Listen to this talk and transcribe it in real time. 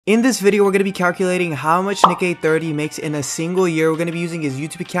In this video, we're going to be calculating how much Nick830 makes in a single year. We're going to be using his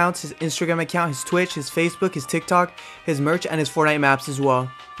YouTube accounts, his Instagram account, his Twitch, his Facebook, his TikTok, his merch, and his Fortnite maps as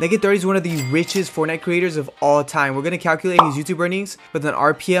well. Nick830 is one of the richest Fortnite creators of all time. We're going to calculate his YouTube earnings with an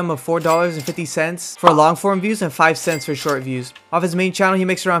RPM of $4.50 for long form views and 5 cents for short views. Off his main channel, he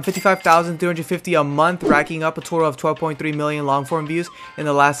makes around 55,350 a month, racking up a total of 12.3 million long form views in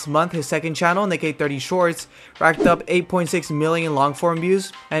the last month. His second channel, Nick830 Shorts, racked up 8.6 million long form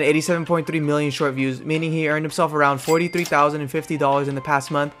views and 87.3 million short views, meaning he earned himself around $43,050 in the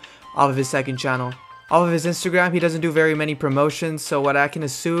past month off of his second channel. Off of his Instagram, he doesn't do very many promotions, so what I can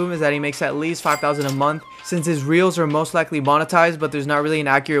assume is that he makes at least $5,000 a month, since his reels are most likely monetized, but there's not really an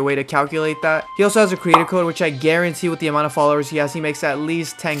accurate way to calculate that. He also has a creator code, which I guarantee with the amount of followers he has, he makes at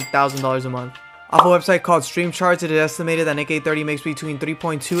least $10,000 a month. Off a website called Stream Charts, it is estimated that Nick830 makes between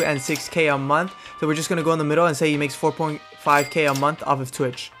 3.2 and 6K a month. So we're just going to go in the middle and say he makes 4.5K a month off of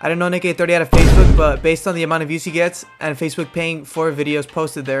Twitch. I didn't know Nick830 had a Facebook, but based on the amount of views he gets and Facebook paying for videos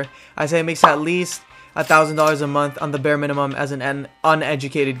posted there, I say he makes at least $1,000 a month on the bare minimum as an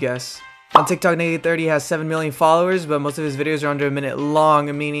uneducated guess. On TikTok, Nick830 has 7 million followers, but most of his videos are under a minute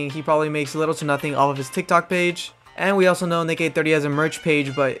long, meaning he probably makes little to nothing off of his TikTok page. And we also know Nick830 has a merch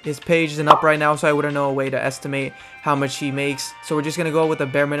page, but his page isn't up right now, so I wouldn't know a way to estimate how much he makes. So we're just going to go with a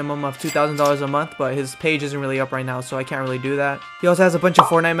bare minimum of $2,000 a month, but his page isn't really up right now, so I can't really do that. He also has a bunch of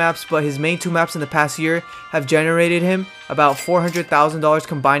Fortnite maps, but his main two maps in the past year have generated him about $400,000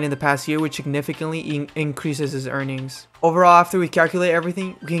 combined in the past year, which significantly increases his earnings. Overall, after we calculate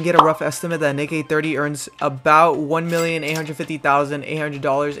everything, we can get a rough estimate that Nick830 earns about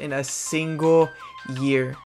 $1,850,800 in a single year.